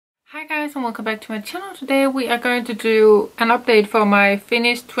Hi guys and welcome back to my channel. Today we are going to do an update for my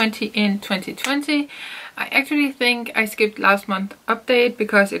finish 20 in 2020. I actually think I skipped last month's update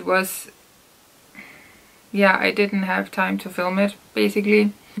because it was... yeah, I didn't have time to film it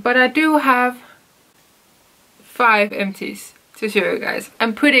basically. But I do have 5 empties to show you guys.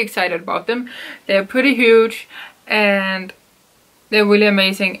 I'm pretty excited about them. They're pretty huge and they're really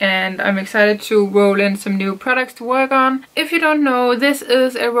amazing, and I'm excited to roll in some new products to work on. If you don't know, this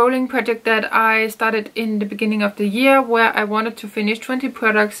is a rolling project that I started in the beginning of the year where I wanted to finish 20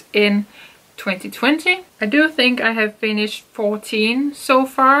 products in 2020. I do think I have finished 14 so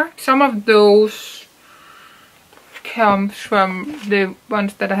far. Some of those comes from the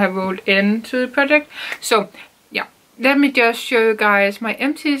ones that I have rolled into the project. So yeah, let me just show you guys my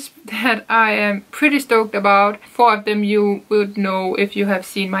empties that I am pretty stoked about. 4 of them you would know if you have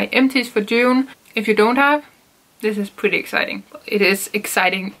seen my empties for June. If you don't have, this is pretty exciting. It is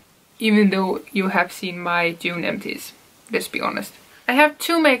exciting even though you have seen my June empties, let's be honest. I have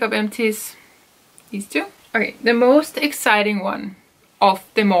 2 makeup empties, these 2. Okay, the most exciting one of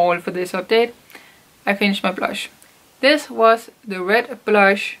them all for this update, I finished my blush. This was the red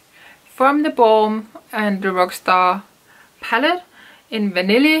blush from the Balm and the Rockstar palette in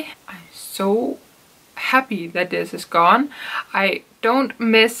Vanilly. I'm so happy that this is gone. I don't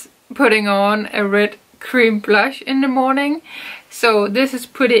miss putting on a red cream blush in the morning, so this is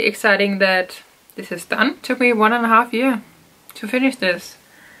pretty exciting that this is done. Took me 1.5 years to finish this.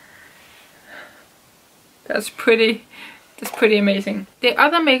 That's pretty amazing. The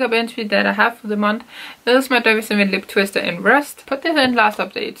other makeup entry that I have for the month is my TRESemmé lip twister in Rust. Put this in last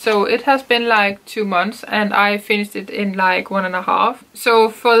update, so it has been like 2 months and I finished it in like 1.5. So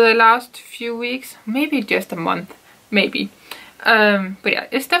for the last few weeks, maybe just a month, maybe. But yeah,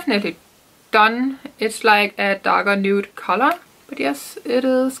 it's definitely done. It's like a darker nude color, but yes, it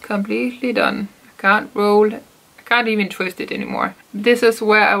is completely done. I can't even twist it anymore. This is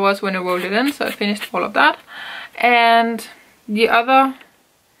where I was when I rolled it in, so I finished all of that. And the other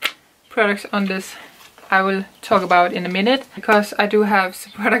products on this I will talk about in a minute, because I do have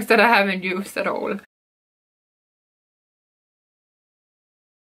some products that I haven't used at all.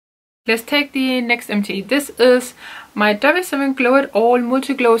 Let's take the next empty. This is my TRESemmé Glow It All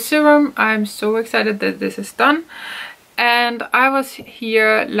Multi-Glow Serum. I'm so excited that this is done. And I was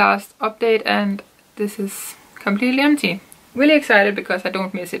here last update and this is completely empty. Really excited because I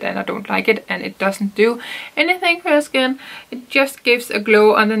don't miss it and I don't like it, and it doesn't do anything for your skin. It just gives a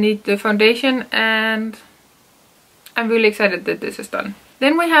glow underneath the foundation, and I'm really excited that this is done.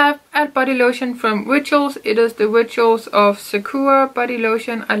 Then we have a body lotion from Rituals. It is the Rituals of Sakura body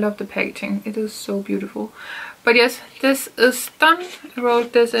lotion. I love the packaging. It is so beautiful. But yes, this is done. I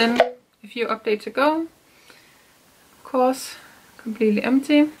rolled this in a few updates ago. Of course, completely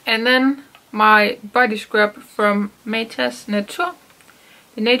empty. And then my body scrub from Natur,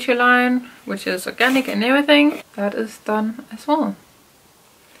 the Nature line, which is organic and everything. That is done as well.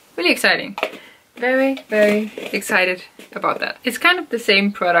 Really exciting. Very, very excited about that. It's kind of the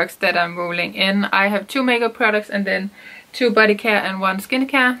same products that I'm rolling in. I have 2 makeup products and then 2 body care and 1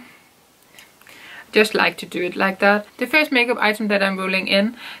 skincare. Just like to do it like that. The first makeup item that I'm rolling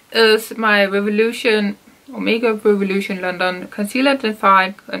in is my Makeup Revolution London Conceal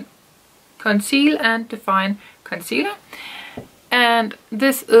and Define Concealer, and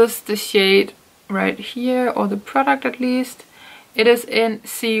this is the shade right here, or the product at least. It is in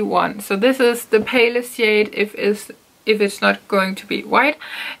C1, so this is the palest shade if it's not going to be white.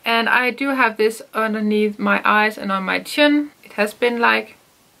 And I do have this underneath my eyes and on my chin. It has been like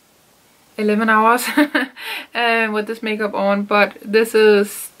 11 hours with this makeup on, but this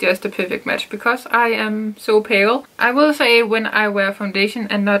is just a perfect match because I am so pale. I will say when I wear foundation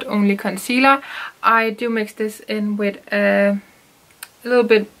and not only concealer, I do mix this in with a little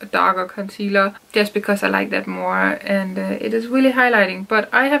bit darker concealer just because I like that more, and it is really highlighting. But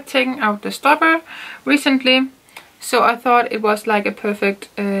I have taken out the stopper recently, so I thought it was like a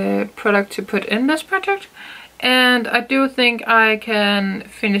perfect product to put in this project. And I do think I can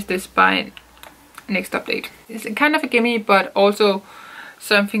finish this by next update. It's kind of a gimme, but also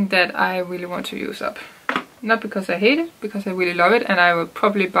something that I really want to use up. Not because I hate it, because I really love it and I will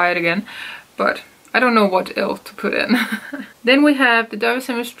probably buy it again, but I don't know what else to put in. Then we have the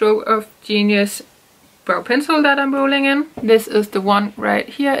TRESemmé Stroke of Genius brow pencil that I'm rolling in. This is the one right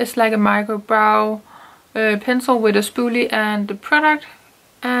here. It's like a micro brow pencil with a spoolie and the product.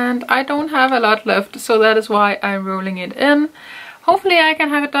 And I don't have a lot left, so that is why I'm rolling it in. Hopefully I can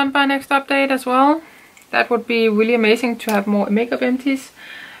have it done by next update as well. That would be really amazing to have more makeup empties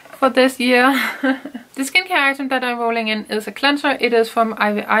for this year. The skincare item that I'm rolling in is a cleanser. It is from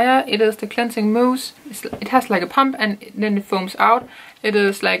Eyeliner. It is the cleansing mousse. It has like a pump and then it foams out. It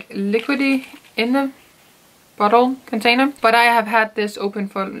is like liquidy in the bottle container. But I have had this open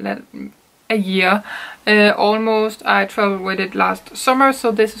for a year almost. I traveled with it last summer,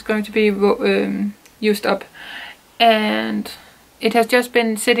 so this is going to be used up. And it has just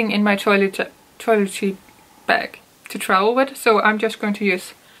been sitting in my toiletry bag to travel with, so I'm just going to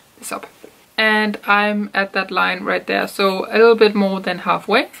use this up. And I'm at that line right there, so a little bit more than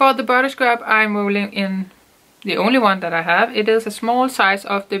halfway. For the body scrub, I'm rolling in the only one that I have. It is a small size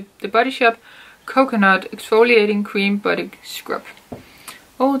of the Body Shop Coconut Exfoliating Cream Body Scrub.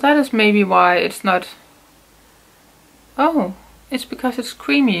 Oh, that is maybe why it's not... Oh, it's because it's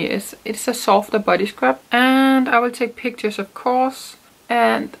creamy. It's a softer body scrub. And I will take pictures, of course.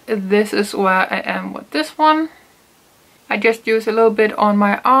 And this is where I am with this one. I just use a little bit on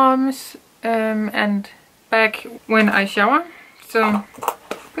my arms and back when I shower. So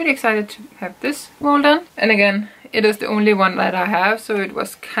pretty excited to have this rolled in. And again, it is the only one that I have, so it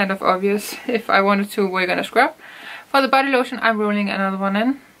was kind of obvious if I wanted to work on a scrub. For the body lotion, I'm rolling another one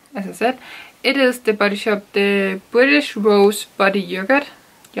in, as I said. It is the Body Shop, the British Rose Body Yogurt.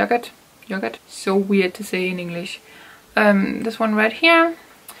 So weird to say in English. This one right here.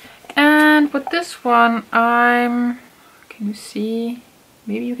 And with this one, can you see?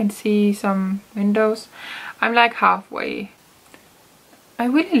 Maybe you can see some windows. I'm like halfway. I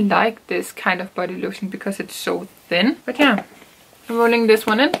really like this kind of body lotion because it's so thin. But yeah, I'm rolling this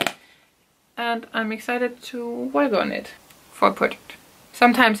one in. And I'm excited to work on it for a project.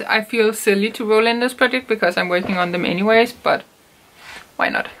 Sometimes I feel silly to roll in this project because I'm working on them anyways, but why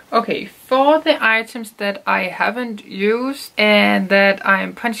not? Okay, for the items that I haven't used and that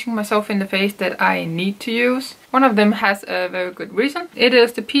I'm punching myself in the face that I need to use, one of them has a very good reason. It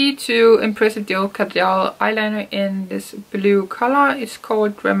is the P2 Impressive Gel Kajal eyeliner in this blue color. It's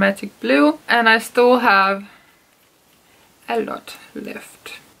called Dramatic Blue, and I still have a lot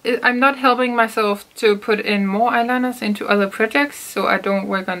left. I'm not helping myself to put in more eyeliners into other projects, so I don't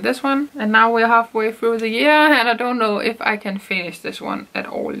work on this one. And now we're halfway through the year, and I don't know if I can finish this one at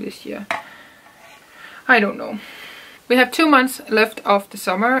all this year. I don't know. We have 2 months left of the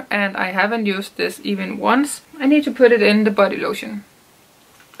summer, and I haven't used this even once. I need to put it in the body lotion.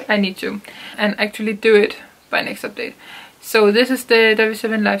 I need to. And actually do it by next update. So this is the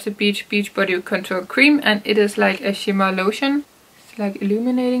W7 Life's Beige Body Contour Cream, and it is like a shimmer lotion. Like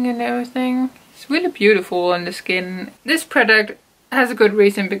illuminating and everything. It's really beautiful on the skin. This product has a good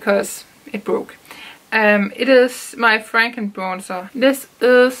reason because it broke. It is my Franken Bronzer. This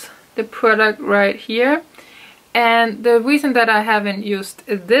is the product right here. And the reason that I haven't used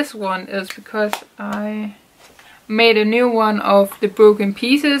this one is because I made a new one of the broken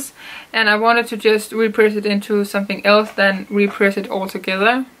pieces and I wanted to just repress it into something else than repress it all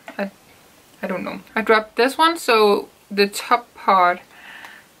together. I don't know. I dropped this one, so the top part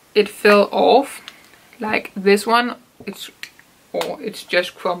it fell off like this one. It's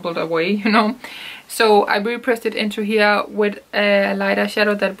just crumbled away, you know. So I repressed it into here with a lighter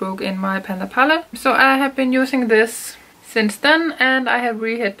shadow that broke in my Panda palette. So I have been using this since then, and I have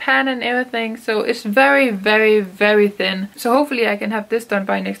re-hit pan and everything, so it's very thin. So hopefully I can have this done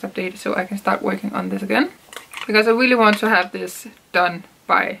by next update so I can start working on this again, because I really want to have this done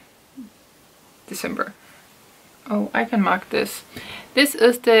by December. Oh, I can mark this. This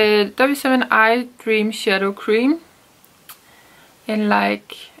is the W7 Eyedreams Shadow Cream in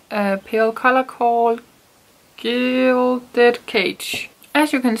like a pale color called Gilded Cage.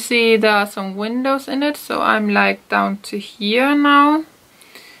 As you can see, there are some windows in it, so I'm like down to here now.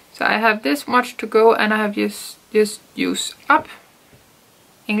 So I have this much to go, and I have just used up.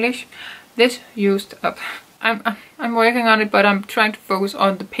 English. This used up. I'm working on it, but I'm trying to focus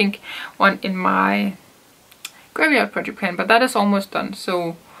on the pink one in my Graveyard project pan, but that is almost done,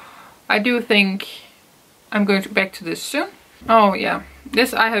 so I do think I'm going back to this soon. Oh yeah,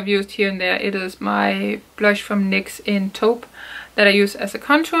 this I have used here and there. It is my blush from NYX in Taupe that I use as a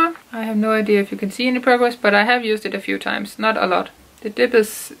contour. I have no idea if you can see any progress, but I have used it a few times, not a lot. The dip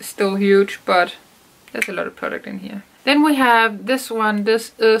is still huge, but there's a lot of product in here. Then we have this one.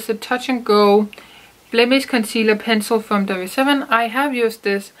 This is a Touch and Go Blemish Concealer Pencil from W7. I have used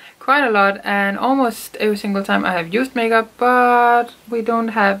this quite a lot, and almost every single time I have used makeup, but we don't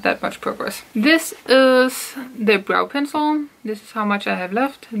have that much progress. This is the brow pencil. This is how much I have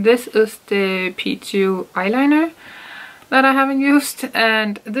left. This is the P2 eyeliner that I haven't used,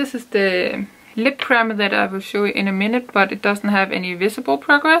 and this is the lip primer that I will show you in a minute, but it doesn't have any visible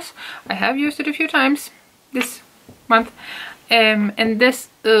progress. I have used it a few times this month. And this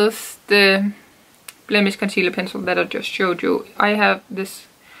is the blemish concealer pencil that I just showed you. I have this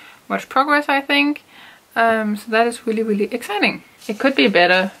much progress, I think. So that is really, really exciting. It could be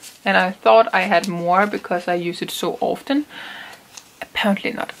better, and I thought I had more because I use it so often.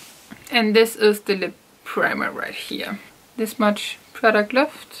 Apparently not. And this is the lip primer right here. This much product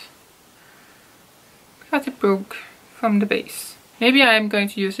left because it broke from the base. Maybe I'm going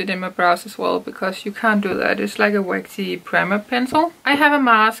to use it in my brows as well, because you can't do that. It's like a waxy primer pencil. I have a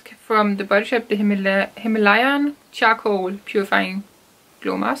mask from the Body Shop, the Himalayan Charcoal Purifying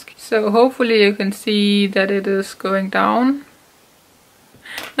Glow Mask. So hopefully you can see that it is going down.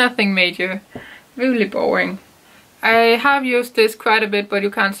 Nothing major. Really boring. I have used this quite a bit, but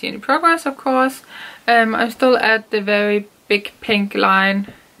you can't see any progress, of course. I'm still at the very big pink line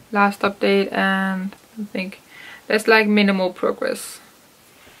last update, and I think there's like minimal progress.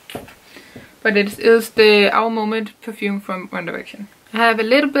 But it is the Our Moment perfume from One Direction. I have a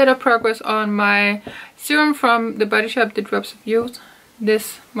little bit of progress on my serum from the Body Shop, the Drops of Youth.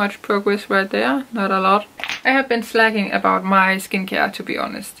 This much progress right there, not a lot. I have been slacking about my skincare, to be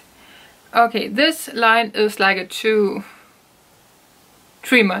honest. Okay, this line is like a 2-3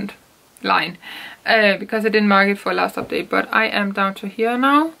 month line, because I didn't mark it for last update, but I am down to here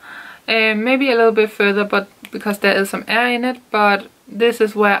now. Maybe a little bit further, but because there is some air in it, but this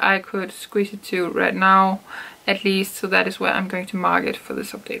is where I could squeeze it to right now, at least, so that is where I'm going to mark it for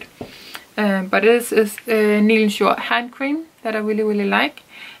this update. But this is Nilens Jord hand cream that I really, really like,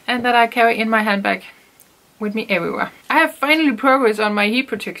 and that I carry in my handbag with me everywhere. I have finally progressed on my heat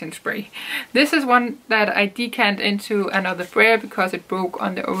protection spray. This is one that I decanted into another sprayer because it broke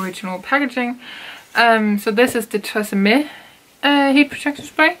on the original packaging. So this is the TRESemmé Heat protection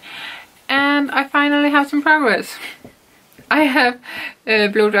spray, and I finally have some progress. I have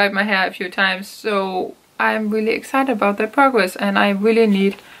blow dried my hair a few times, so I'm really excited about that progress, and I really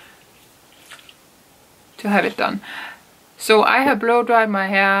need to have it done. So I have blow dried my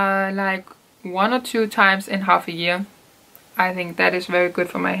hair like 1 or 2 times in half a year. I think that is very good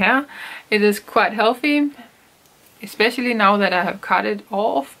for my hair. It is quite healthy, especially now that I have cut it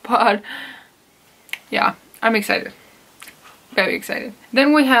off, but yeah, I'm excited. Very excited.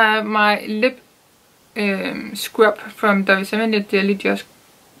 Then we have my lip scrub from TBS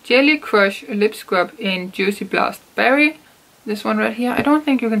Jelly Crush Lip Scrub in Juicy Blast Berry. This one right here. I don't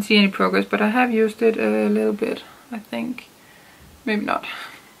think you can see any progress, but I have used it a little bit, I think. Maybe not.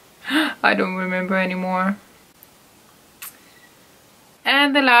 I don't remember anymore.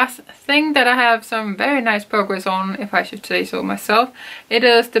 And the last thing that I have some very nice progress on, if I should say so myself, it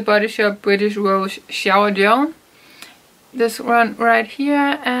is the Body Shop British Rose Shower Gel. This one right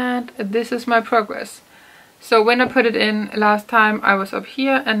here, and this is my progress. So when I put it in last time, I was up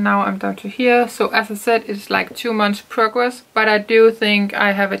here, and now I'm down to here. So as I said, it's like 2 months progress, but I do think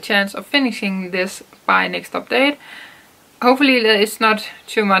I have a chance of finishing this by next update. Hopefully it's not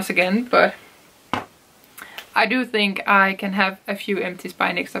 2 months again, but I do think I can have a few empties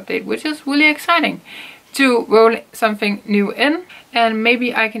by next update, which is really exciting to roll something new in. And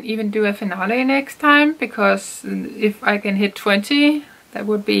maybe I can even do a finale next time, because if I can hit 20, that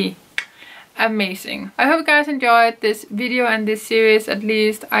would be amazing. I hope you guys enjoyed this video and this series. At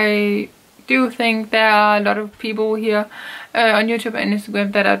least I do think there are a lot of people here on YouTube and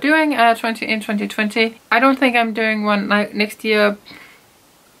Instagram that are doing 20 in 2020. I don't think I'm doing one like next year.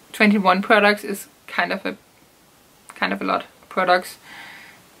 21 products is kind of a lot of products.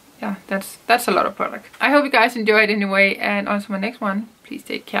 Yeah, that's a lot of product. I hope you guys enjoyed anyway, and on to my next one. Please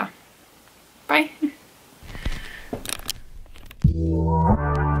take care. Bye.